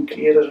becoming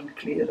clearer and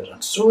clearer.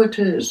 And so it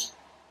is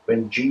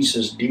when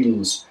Jesus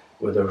deals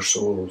with our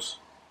souls.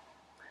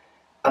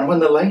 And when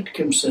the light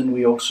comes in,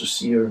 we also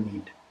see our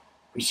need.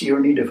 We see our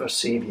need of a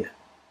Saviour.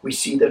 We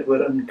see that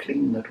we're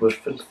unclean, that we're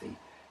filthy,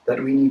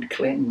 that we need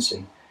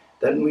cleansing,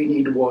 that we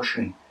need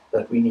washing,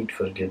 that we need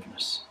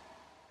forgiveness.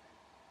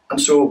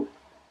 And so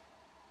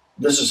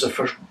this is the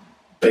first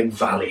big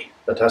valley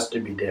that has to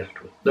be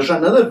dealt with. There's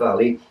another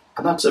valley,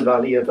 and that's a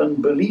valley of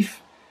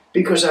unbelief.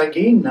 Because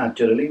again,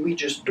 naturally, we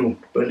just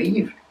don't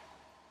believe.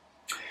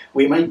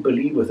 We might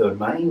believe with our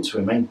minds,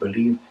 we might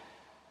believe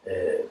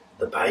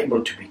the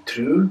Bible to be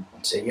true,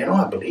 and say,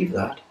 I believe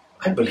that.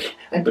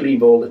 I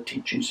believe all the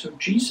teachings of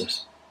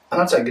Jesus. And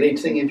that's a great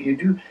thing if you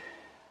do.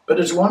 But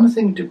it's one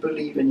thing to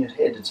believe in your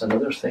head, it's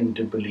another thing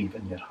to believe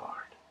in your heart.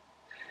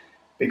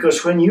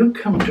 Because when you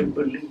come to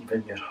believe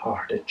in your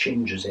heart, it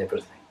changes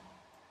everything.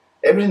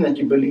 Everything that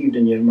you believed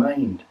in your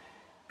mind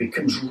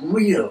becomes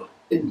real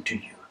into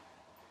you.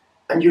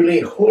 And you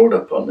lay hold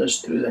upon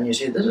this truth and you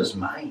say, this is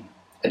mine.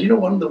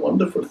 And one of the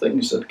wonderful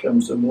things that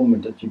comes the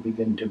moment that you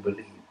begin to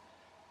believe,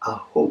 a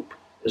hope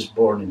is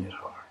born in your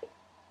heart.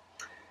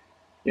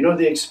 You know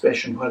the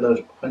expression,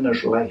 when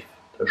there's life,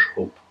 there's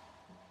hope.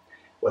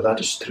 Well,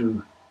 that is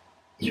true,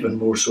 even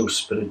more so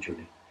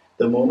spiritually.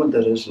 The moment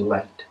there is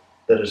light,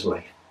 there is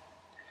life.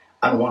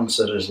 And once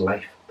there is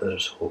life, there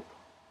is hope.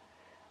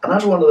 And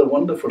that's one of the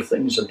wonderful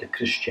things that the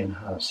Christian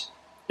has,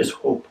 is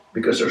hope.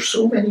 Because there's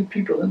so many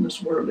people in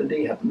this world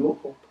today have no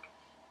hope.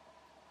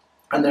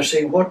 And they're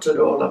saying, what's it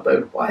all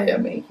about? Why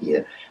am I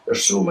here?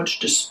 There's so much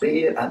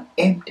despair and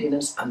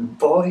emptiness and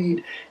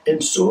void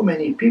in so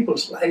many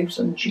people's lives.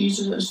 And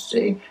Jesus is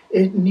saying,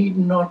 it need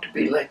not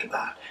be like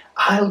that.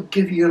 I'll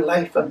give you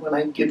life, and when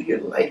I give you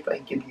life, I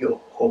give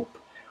you hope.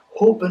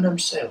 Hope in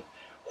himself.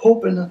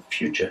 Hope in the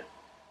future.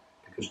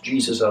 Because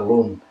Jesus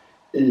alone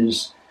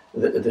is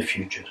the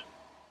future.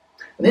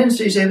 And then it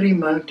says every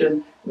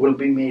mountain will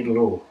be made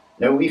low.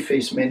 Now we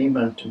face many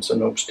mountains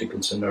and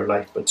obstacles in our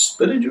life, but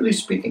spiritually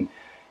speaking,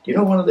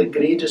 one of the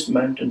greatest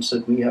mountains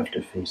that we have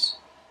to face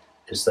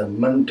is the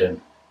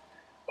mountain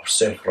of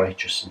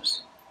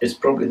self-righteousness. It's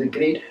probably the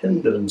great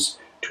hindrance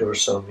to our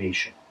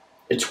salvation.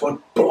 It's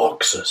what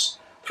blocks us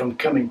from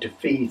coming to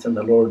faith in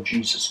the Lord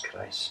Jesus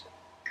Christ.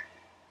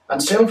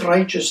 And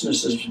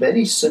self-righteousness is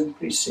very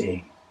simply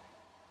saying,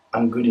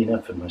 I'm good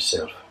enough in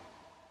myself.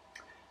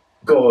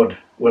 God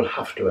will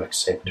have to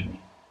accept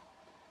me.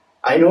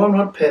 I know I'm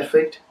not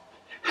perfect.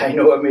 I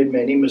know I've made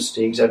many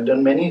mistakes. I've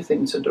done many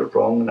things that are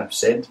wrong, and I've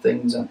said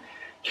things, and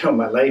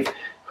my life,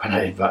 when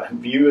I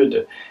view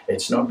it,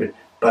 it's not good.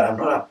 But I'm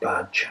not a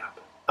bad chap.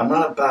 I'm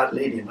not a bad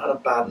lady. I'm not a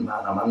bad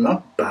man. I'm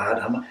not bad.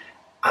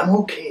 I'm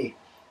okay.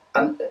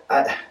 And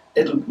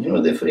it'll,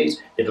 the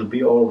phrase, it'll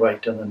be all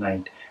right in the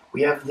night.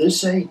 We have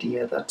this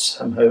idea that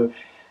somehow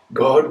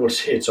God will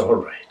say it's all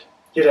right.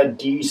 You're a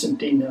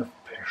decent enough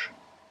person.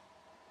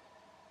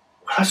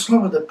 Well, that's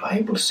not what the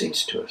Bible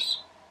says to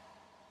us.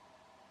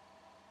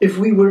 If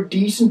we were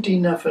decent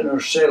enough in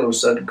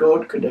ourselves that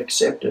God could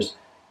accept us,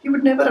 he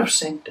would never have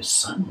sent his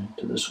Son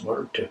into this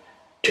world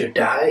to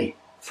die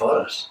for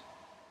us.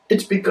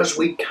 It's because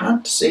we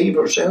can't save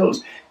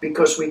ourselves,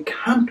 because we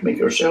can't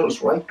make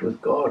ourselves right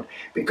with God,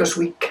 because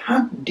we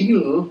can't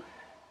deal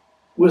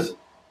with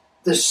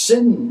the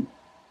sin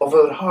of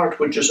our heart,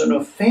 which is an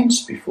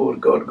offence before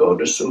God.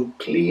 God is so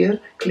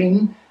clear,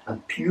 clean,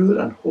 and pure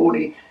and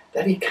holy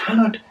that he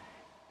cannot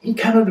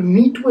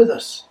meet with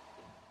us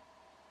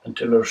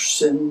until our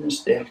sin is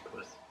dealt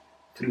with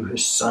through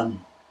his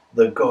Son,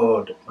 the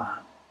God-man.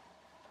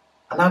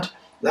 And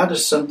that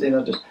is something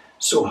that is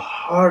so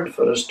hard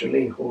for us to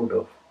lay hold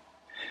of.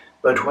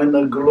 But when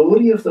the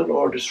glory of the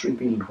Lord is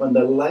revealed, when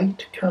the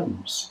light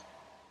comes,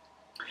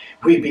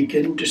 we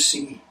begin to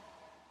see,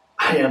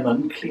 I am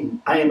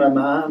unclean. I am a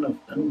man of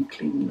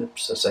unclean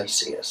lips, as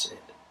Isaiah said.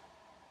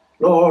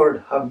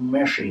 Lord, have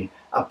mercy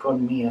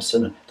upon me, a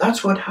sinner.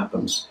 That's what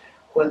happens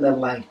when the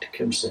light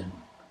comes in.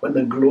 When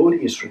the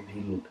glory is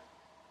revealed,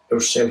 our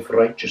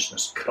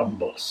self-righteousness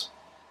crumbles.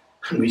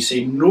 And we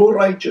say, no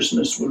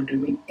righteousness will do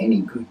me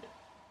any good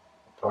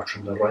apart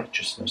from the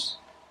righteousness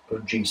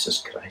of Jesus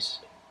Christ.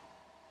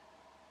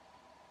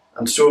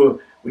 And so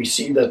we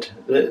see that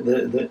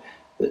the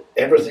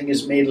everything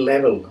is made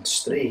level and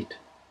straight.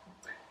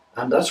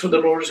 And that's what the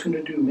Lord is going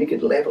to do, make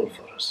it level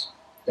for us.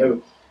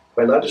 Now,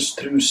 while that is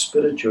true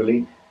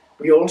spiritually,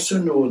 we also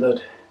know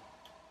that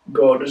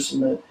God is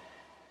in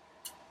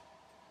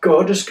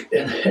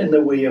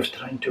the way of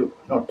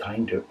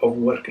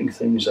working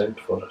things out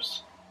for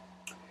us.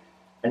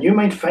 And you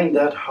might find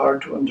that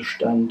hard to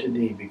understand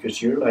today,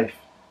 because your life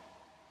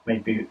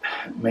might be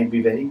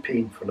very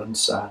painful and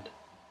sad.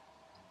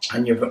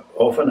 And you've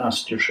often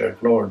asked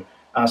yourself,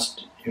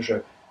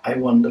 I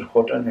wonder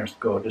what on earth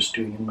God is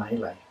doing in my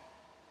life.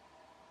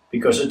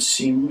 Because it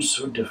seems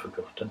so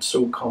difficult and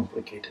so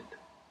complicated.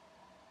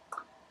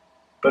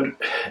 But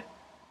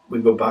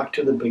we go back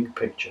to the big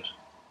picture.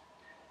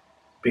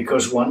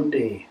 Because one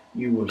day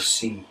you will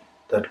see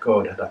that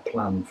God had a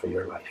plan for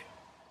your life.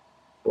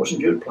 It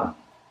wasn't your plan.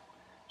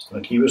 It's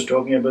like he was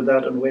talking about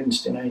that on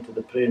Wednesday night at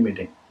the prayer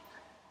meeting.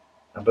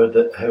 About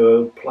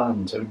how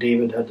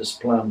David had this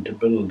plan to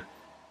build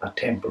a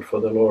temple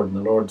for the Lord. And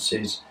the Lord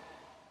says,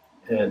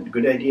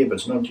 good idea, but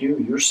it's not you.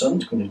 Your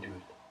son's going to do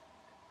it.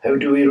 How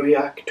do we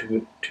react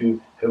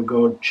to how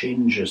God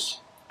changes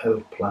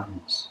our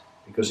plans?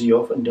 Because he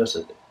often does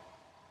it.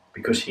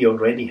 Because he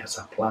already has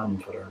a plan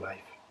for our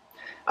life.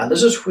 And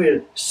this is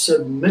where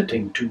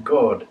submitting to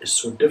God is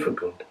so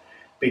difficult.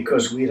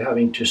 Because we're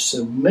having to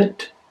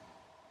submit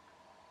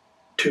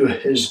to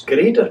his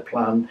greater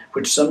plan,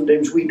 which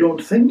sometimes we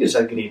don't think is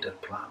a greater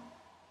plan.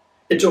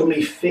 It's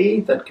only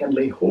faith that can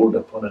lay hold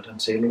upon it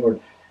and say, Lord,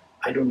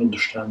 I don't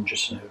understand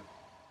just now,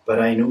 but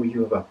I know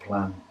you have a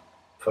plan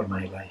for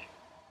my life.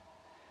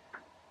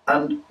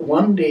 And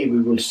one day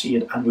we will see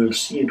it, and we'll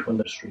see it when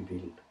it's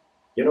revealed.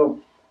 You know,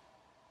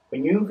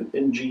 when you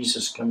in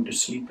Jesus come to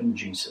sleep in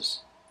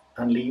Jesus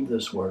and leave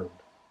this world,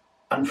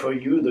 and for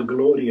you the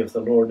glory of the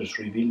Lord is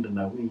revealed in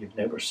a way you've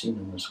never seen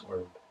in this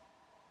world,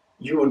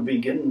 you will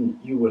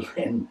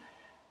then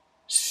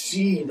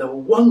see the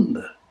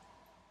wonder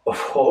of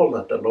all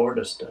that the Lord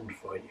has done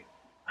for you.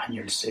 And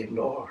you'll say,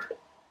 Lord,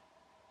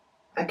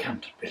 I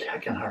can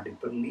hardly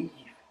believe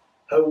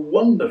how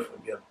wonderful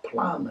your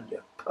plan and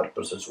your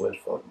purposes were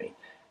for me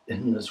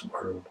in this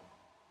world.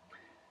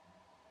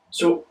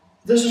 So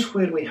this is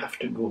where we have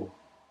to go,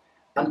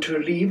 and to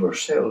leave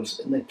ourselves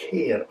in the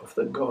care of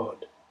the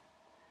God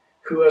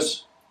who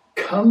has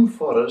come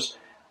for us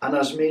and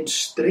has made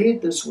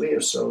straight this way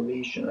of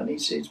salvation. And he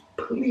says,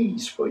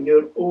 please, for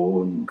your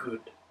own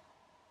good,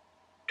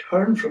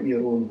 turn from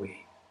your own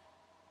way.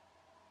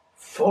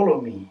 Follow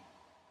me.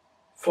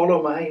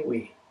 Follow my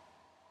way.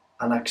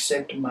 And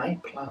accept my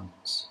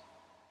plans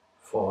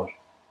for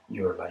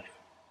your life.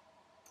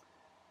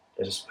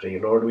 Let us pray.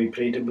 Lord, we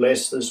pray to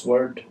bless this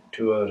word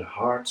to our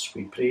hearts.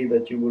 We pray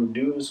that you will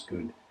do us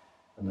good,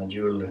 and that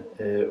you will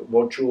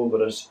watch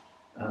over us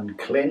and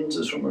cleanse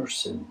us from our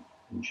sin.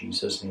 In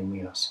Jesus' name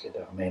we ask it.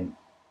 Amen.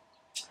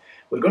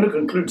 We're going to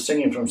conclude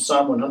singing from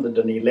Psalm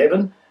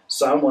 111.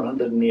 Psalm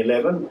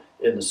 111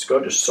 in the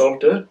Scottish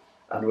Psalter.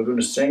 And we're going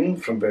to sing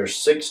from verse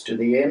 6 to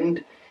the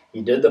end.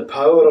 He did the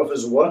power of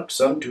his works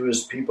unto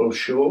his people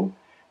show,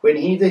 when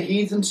he the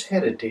heathen's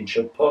heritage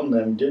upon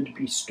them did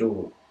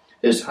bestow.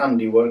 His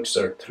handiworks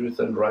are truth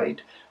and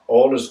right,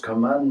 all his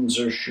commands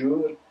are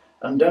sure,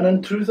 and done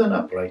in truth and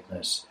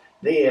uprightness,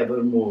 they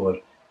evermore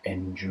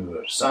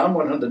endure. Psalm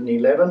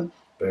 111,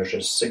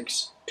 verses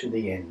 6 to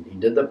the end. He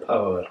did the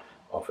power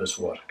of his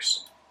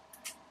works.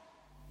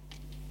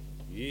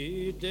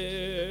 He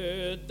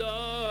did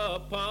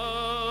the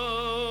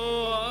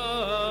power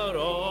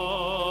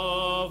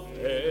of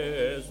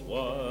his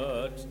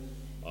works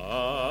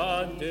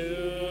unto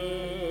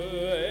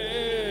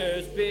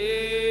his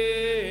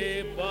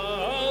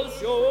people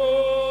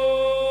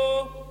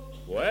show,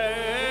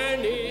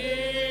 when he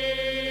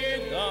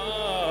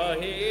the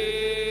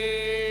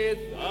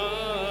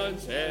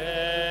heathen's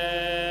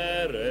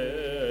heritage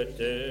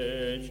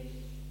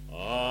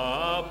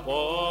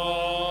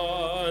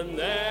upon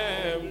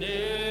them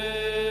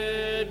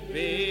did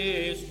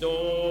bestow.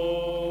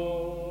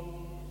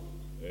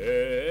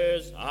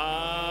 His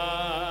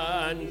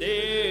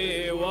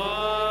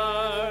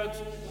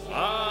handiworks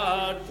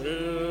are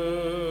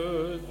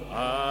truth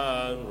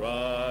and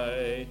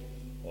right,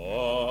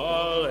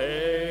 all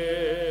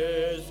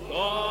his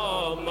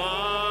commands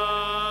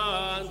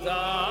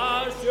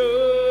are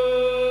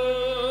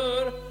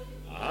sure,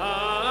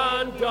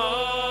 and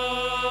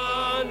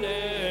done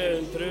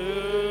in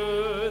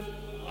truth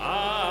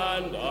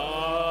and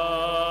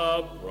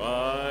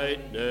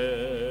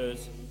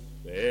uprightness,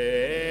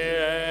 they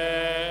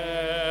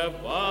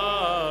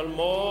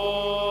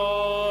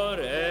evermore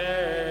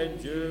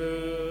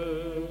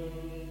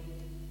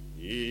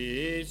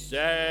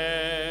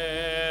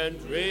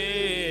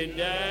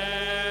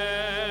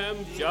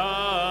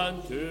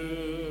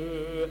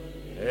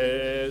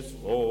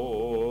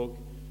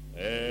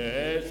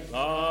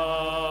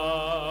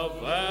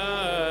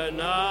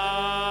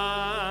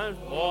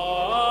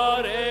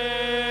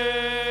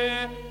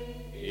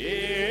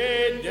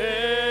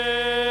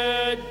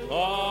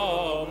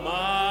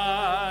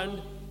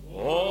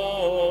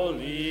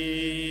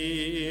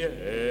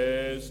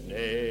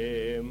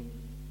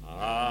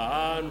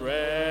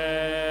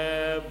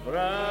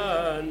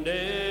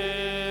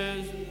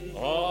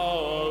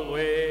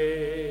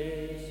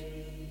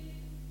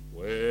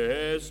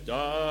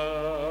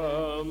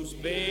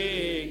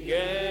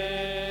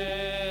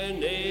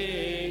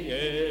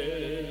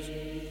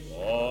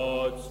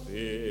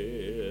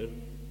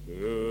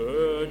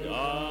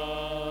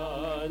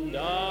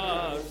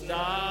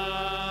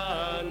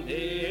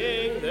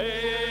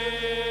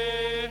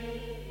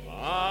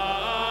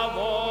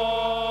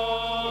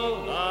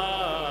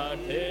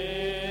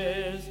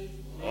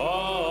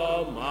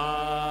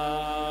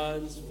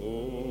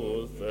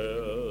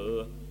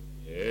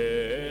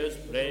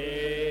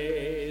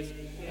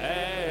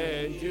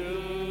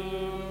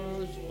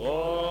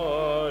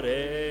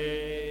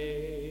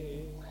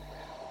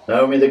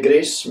Now may the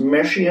grace,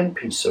 mercy, and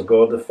peace of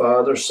God the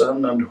Father,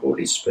 Son, and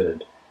Holy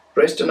Spirit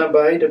rest and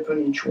abide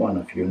upon each one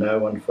of you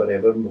now and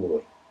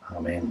forevermore.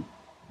 Amen.